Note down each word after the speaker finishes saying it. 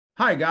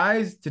Hi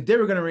guys, today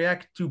we're going to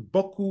react to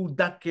BOKU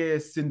DAKE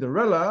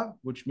Cinderella,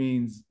 which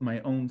means My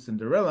Own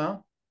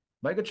Cinderella,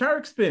 by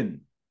Gacharic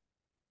Spin.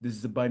 This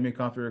is a Buy Me a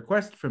Coffee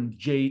request from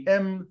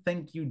JM.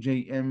 Thank you,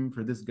 JM,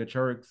 for this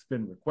Gacharic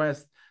Spin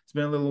request. It's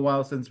been a little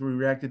while since we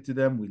reacted to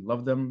them. We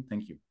love them.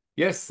 Thank you.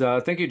 Yes,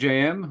 thank you,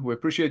 JM. We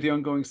appreciate the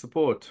ongoing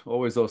support.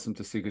 Always awesome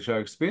to see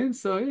Gacharic Spin.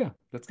 So yeah,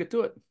 let's get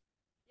to it.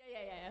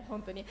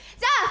 本当に。じ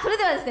ゃあそれ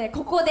ではですね、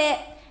ここで、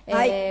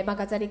ガ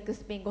チャリック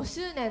スピン5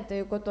周年とい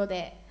うこと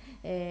で、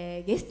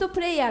ゲストプ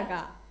レイヤー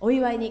がお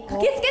祝いに駆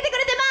けつけてく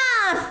れて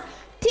ます。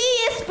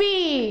 TSP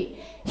ひ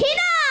な、ひな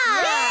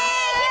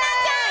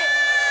ちゃ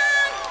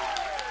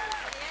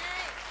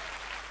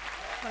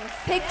ん、この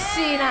セク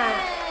シ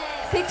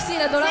ー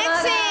なドラマーが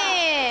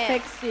セ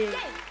クシー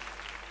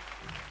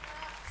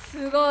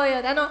すごい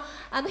よね。ひ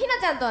な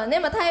ちゃんとは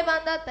ね、対バ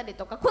ンだったり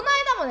とか、この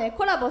間もね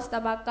コラボした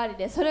ばっかり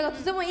で、それが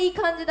とてもいい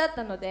感じだっ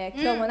たので、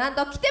今日もなん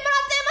と来てもらっ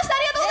ちゃいました。あ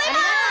りがとうございま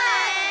す。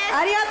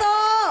ありがと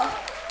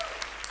う。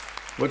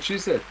 What she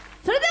said.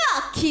 それで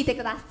は聞いて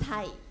くだ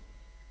さい。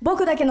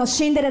僕だけの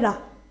シンデレ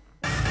ラ。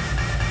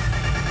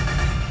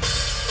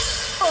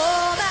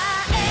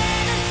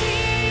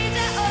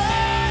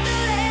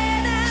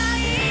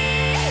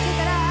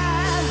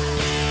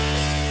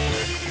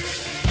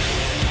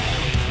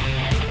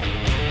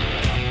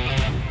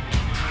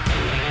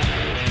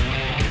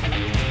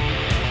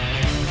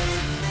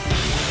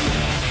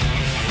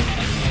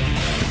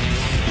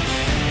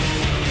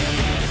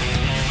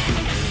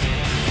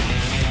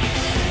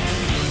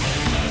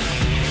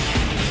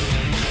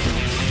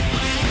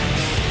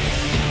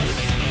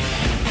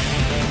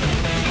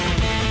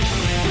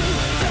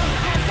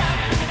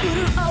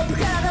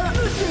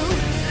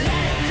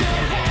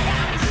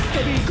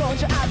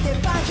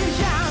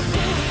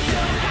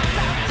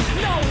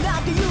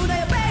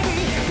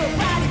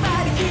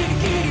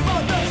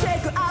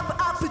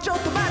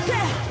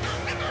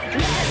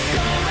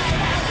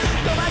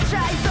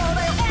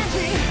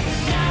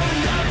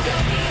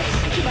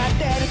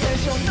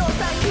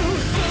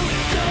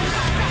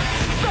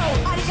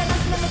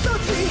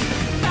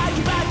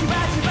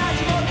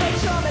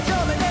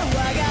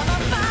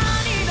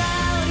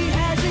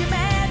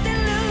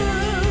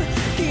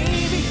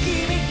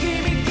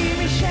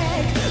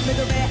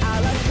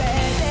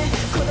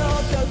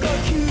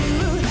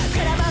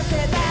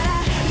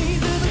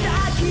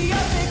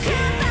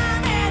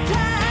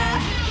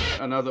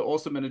Another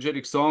awesome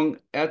energetic song.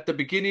 At the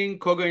beginning,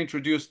 Koga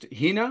introduced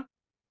Hina.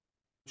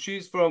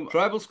 She's from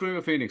Tribal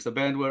Screamer Phoenix, a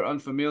band we're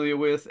unfamiliar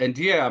with. And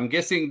yeah, I'm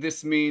guessing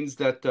this means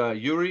that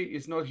Yuri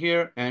is not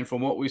here. And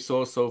from what we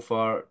saw so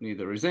far,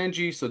 neither is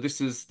Angie. So this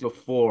is the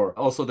four.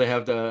 Also, they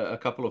have a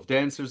couple of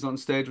dancers on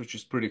stage, which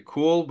is pretty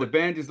cool. The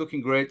band is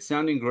looking great,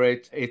 sounding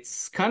great.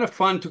 It's kind of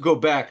fun to go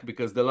back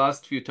because the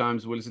last few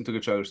times we listened to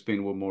Gacharic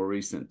Spin were more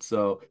recent.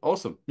 So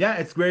awesome. Yeah,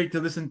 it's great to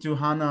listen to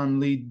Hina on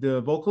lead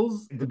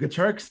vocals. The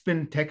Gacharic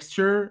Spin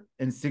texture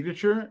and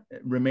signature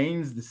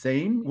remains the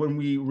same. When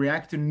we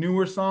react to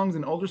newer songs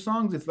and older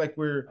songs, it's like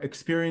we're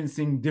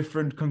experiencing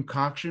different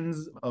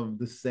concoctions of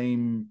the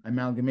same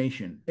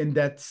amalgamation. And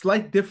that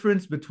slight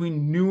difference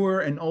between newer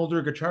and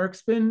older Gacharic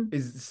Spin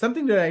is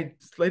something that I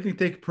slightly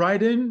take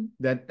pride in,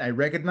 that I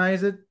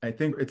recognize it. I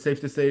think it's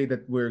safe to say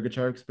that we're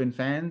Gacharic Spin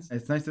fans.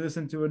 It's nice to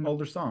listen to an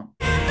older song.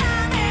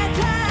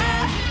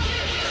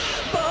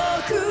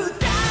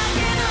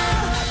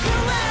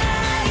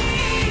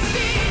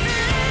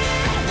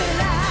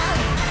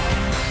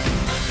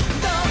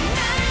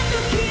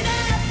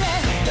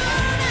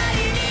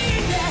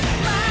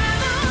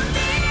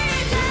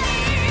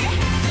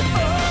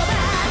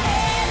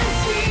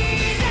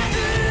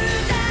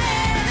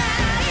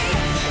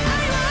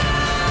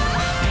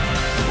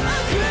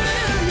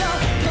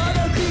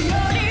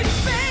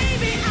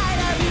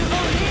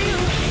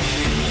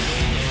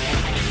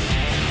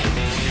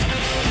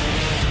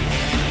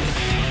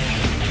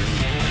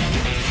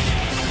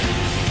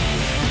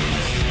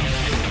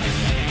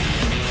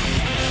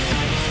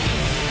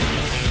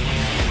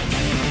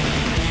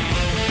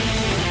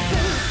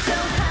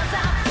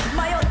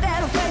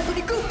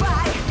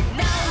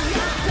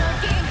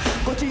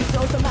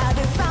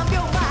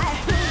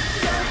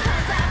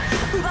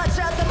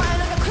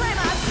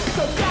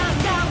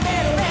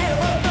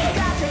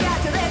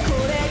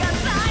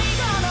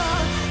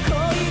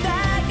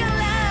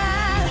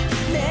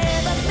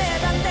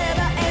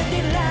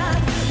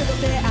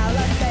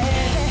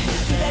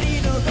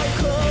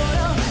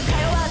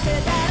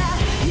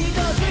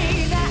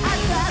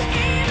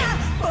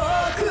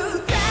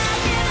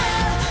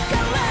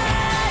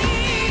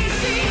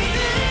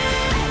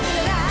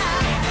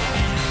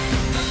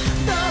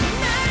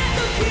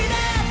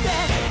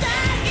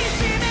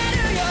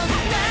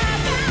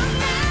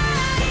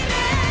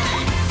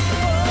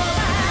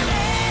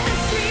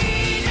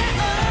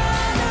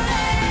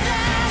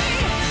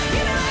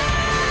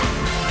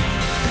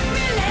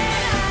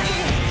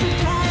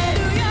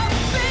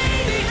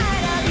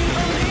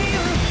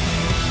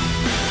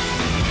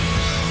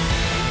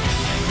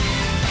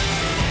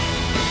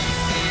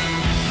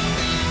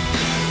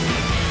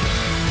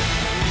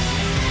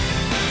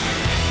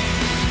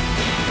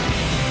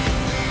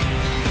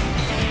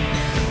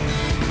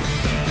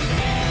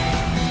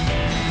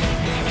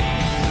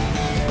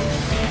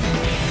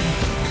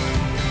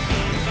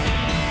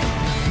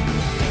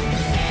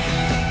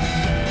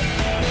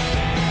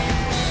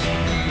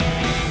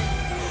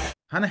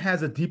 Hina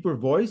has a deeper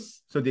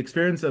voice. So the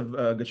experience of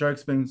Gacharic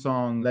Spin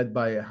song led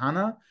by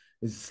Hina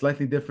is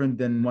slightly different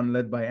than one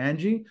led by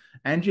Angie.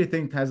 Angie, I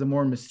think, has a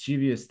more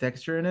mischievous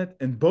texture in it.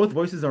 And both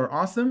voices are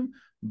awesome,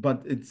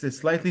 but it's a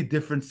slightly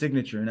different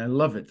signature, and I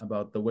love it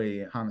about the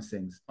way Hina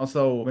sings.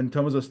 Also, when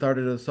Tomozo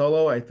started a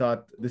solo, I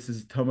thought this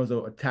is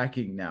Tomozo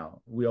attacking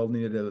now. We all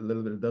needed a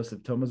little bit of dose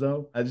of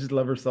Tomozo. I just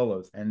love her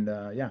solos, and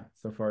yeah,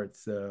 so far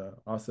it's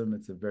awesome.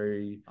 It's a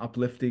very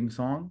uplifting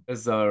song.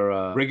 As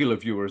our regular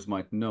viewers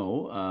might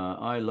know,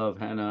 I love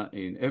Hina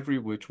in every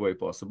which way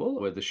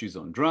possible, whether she's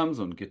on drums,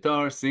 on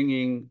guitar,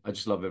 singing. I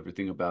just love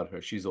everything about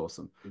her. She's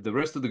awesome. The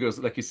rest of the girls,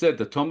 like you said,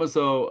 the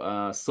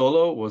Tomozo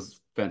solo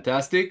was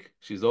fantastic.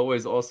 She's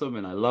always awesome,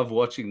 and I love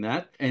watching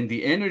that. And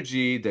the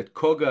energy that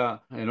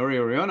Koga and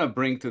Oriana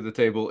bring to the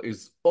table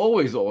is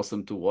always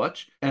awesome to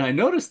watch. And I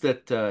noticed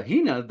that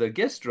Hina, the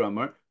guest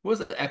drummer,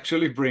 was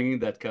actually bringing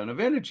that kind of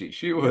energy.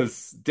 She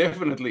was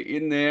definitely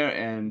in there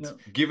and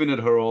giving it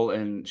her all,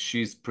 and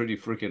she's pretty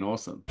freaking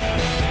awesome.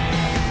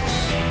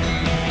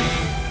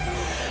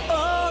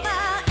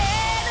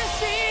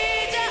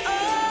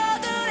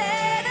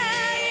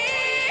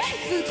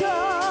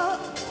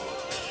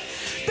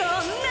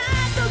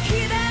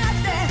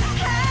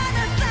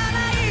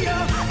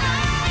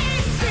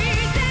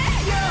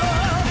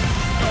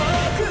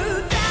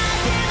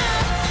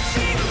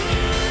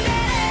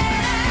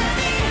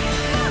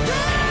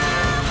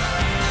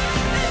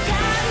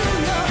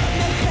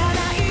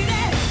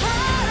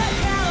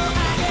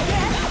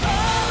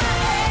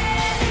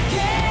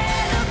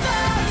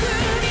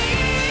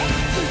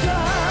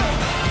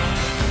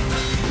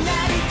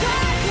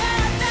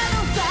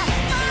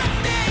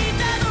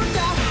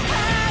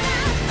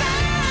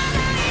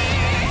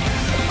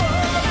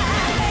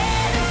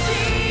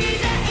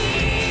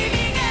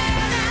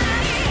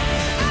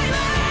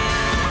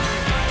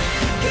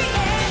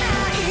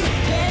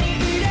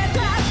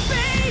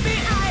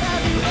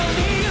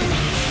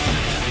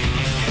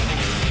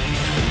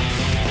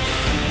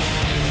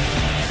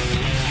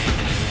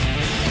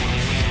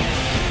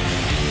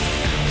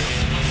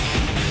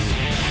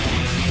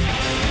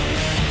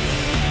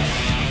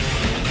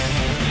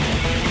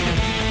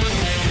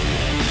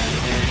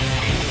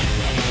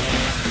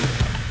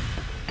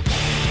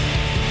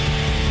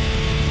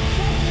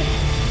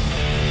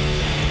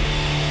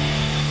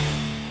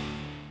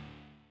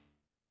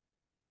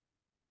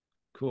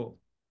 Cool.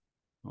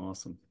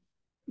 Awesome.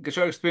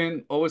 Gacharic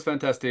Spin, always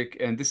fantastic.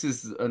 And this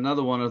is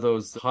another one of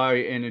those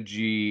high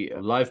energy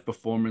live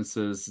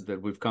performances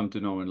that we've come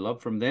to know and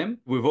love from them.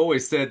 We've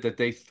always said that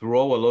they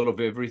throw a lot of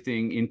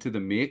everything into the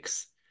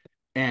mix,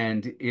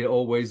 and it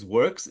always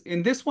works.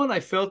 In this one, I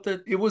felt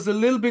that it was a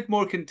little bit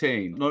more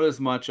contained, not as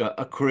much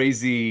a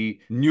crazy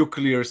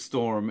nuclear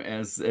storm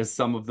as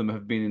some of them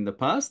have been in the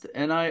past.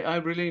 And I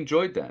really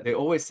enjoyed that. They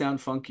always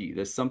sound funky.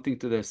 There's something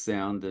to their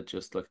sound that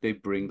just like they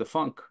bring the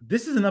funk.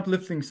 This is an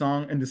uplifting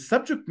song, and the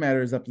subject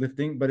matter is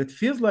uplifting, but it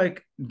feels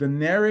like the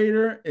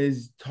narrator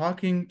is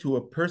talking to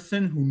a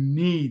person who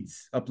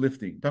needs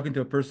uplifting, talking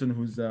to a person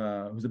who's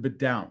a bit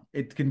down.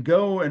 It can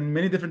go in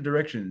many different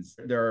directions.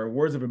 There are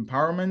words of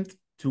empowerment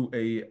to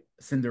a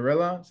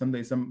Cinderella,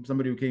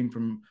 somebody who came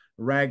from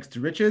rags to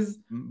riches,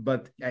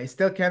 but I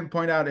still can't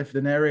point out if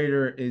the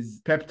narrator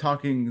is pep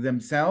talking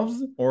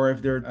themselves or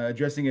if they're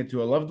addressing it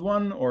to a loved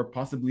one or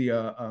possibly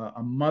a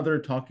mother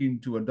talking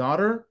to a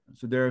daughter.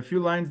 So there are a few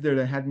lines there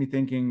that had me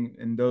thinking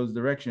in those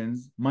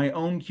directions. My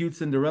own cute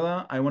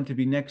Cinderella, I want to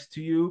be next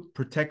to you,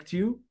 protect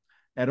you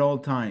at all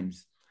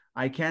times.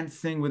 I can't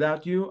sing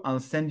without you.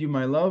 I'll send you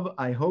my love.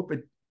 I hope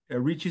it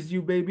reaches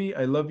you, baby.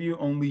 I love you,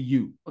 only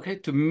you. Okay,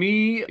 to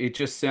me, it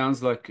just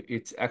sounds like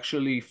it's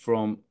actually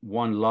from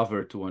one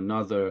lover to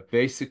another,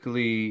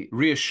 basically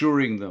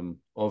reassuring them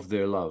of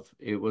their love.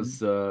 It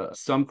was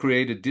some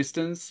created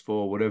distance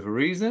for whatever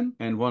reason,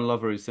 and one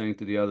lover is saying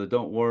to the other,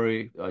 "Don't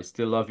worry, I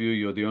still love you.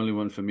 You're the only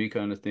one for me,"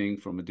 kind of thing.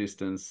 From a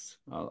distance,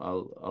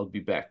 I'll be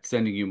back,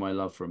 sending you my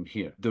love from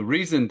here. The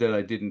reason that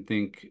I didn't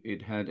think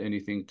it had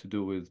anything to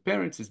do with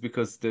parents is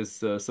because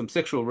there's some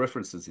sexual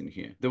references in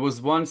here. There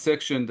was one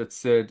section that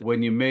said,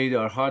 "When you made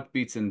our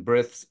heartbeats and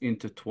breaths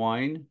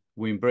intertwine,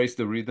 we embraced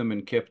the rhythm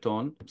and kept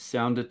on."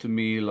 Sounded to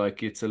me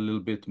like it's a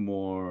little bit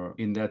more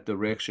in that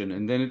direction.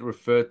 And then it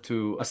referred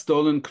to a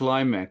stolen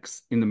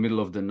climax in the middle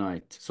of the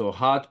night. So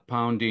heart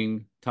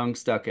pounding, tongue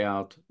stuck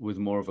out with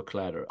more of a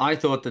clatter. I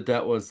thought that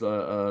that was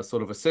a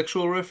sort of a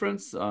sexual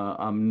reference.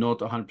 I'm not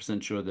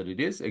 100% sure that it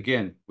is.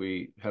 Again,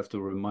 we have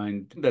to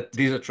remind that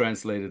these are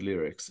translated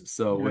lyrics.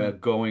 So we're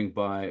going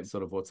by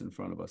sort of what's in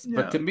front of us. Yeah.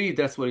 But to me,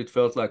 that's what it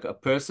felt like, a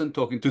person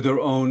talking to their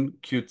own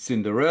cute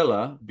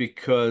Cinderella,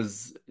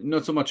 because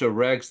not so much a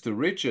rags to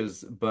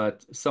riches,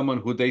 but someone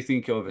who they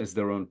think of as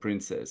their own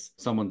princess,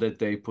 someone that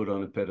they put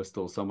on a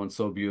pedestal, someone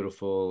so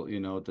beautiful,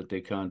 you know, that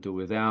they can't do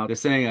without. They're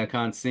saying, "I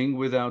can't sing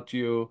without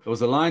you." There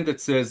was a line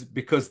that says,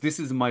 because this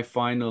is my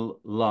final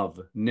love,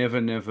 never,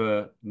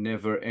 never,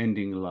 never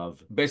ending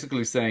love.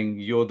 Basically saying,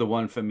 you're the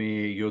one for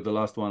me, you're the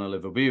last one I'll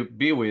ever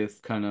be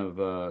with, kind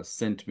of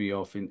sent me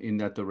off in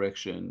that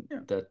direction,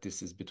 that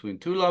this is between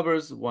two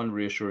lovers, one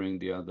reassuring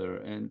the other.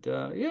 And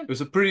yeah, it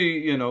was a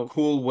pretty,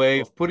 cool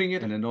way of putting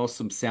it, and an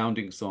awesome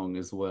sounding song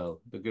as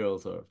well. The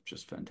girls are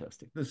just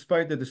fantastic.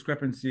 Despite the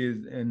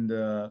discrepancies in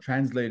the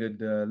translated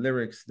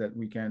lyrics that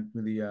we can't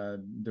really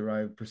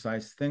derive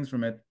precise things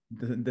from it,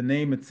 the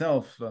name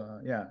itself,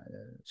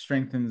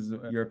 strengthens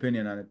your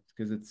opinion on it,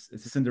 because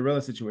it's a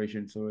Cinderella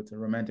situation, so it's a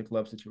romantic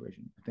love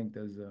situation. I think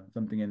there's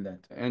something in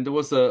that. And there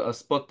was a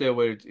spot there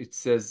where it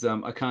says,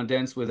 I can't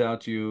dance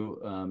without you,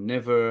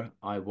 never,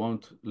 I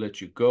won't let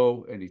you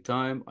go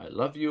anytime, I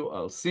love you,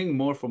 I'll sing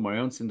more for my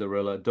own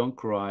Cinderella, don't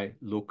cry,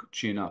 look,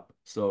 chin up.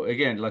 So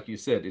again, like you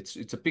said,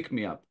 it's a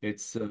pick-me-up.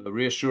 It's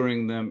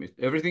reassuring them,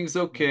 everything's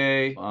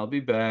okay, I'll be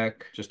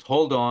back, just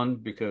hold on,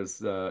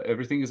 because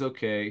everything is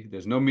okay,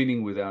 there's no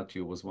meaning without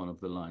you, was one of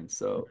the lines.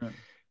 So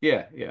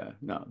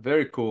no,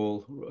 very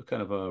cool,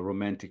 kind of a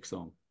romantic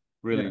song.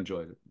 Really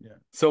enjoyed it. Yeah.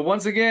 So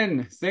once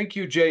again, thank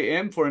you,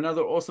 JM, for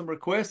another awesome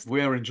request.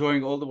 We are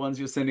enjoying all the ones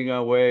you're sending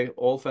our way,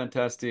 all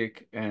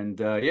fantastic. And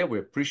we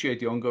appreciate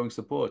the ongoing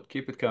support.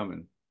 Keep it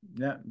coming.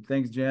 Yeah,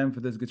 thanks, JM, for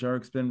this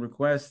Gacharic Spin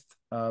request.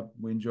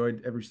 We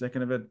enjoyed every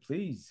second of it.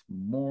 Please,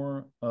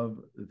 more of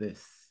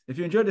this. If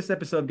you enjoyed this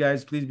episode,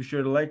 guys, please be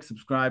sure to like,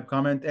 subscribe,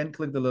 comment, and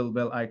click the little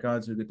bell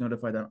icon so you get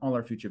notified on all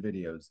our future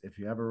videos. If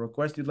you have a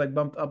request you'd like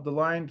bumped up the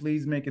line,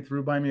 please make it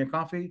through Buy Me a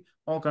Coffee.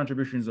 All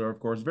contributions are, of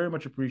course, very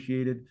much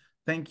appreciated.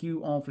 Thank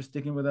you all for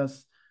sticking with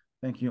us.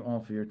 Thank you all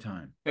for your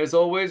time. As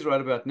always,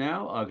 right about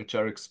now, our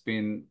Gacharic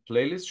Spin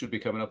playlist should be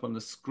coming up on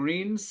the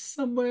screen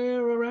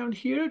somewhere around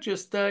here.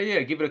 Just,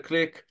 give it a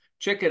click.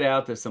 Check it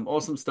out. There's some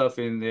awesome stuff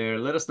in there.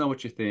 Let us know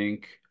what you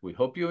think. We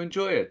hope you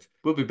enjoy it.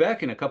 We'll be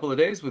back in a couple of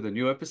days with a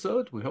new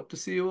episode. We hope to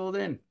see you all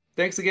then.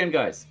 Thanks again,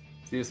 guys.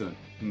 See you soon.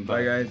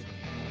 Bye guys.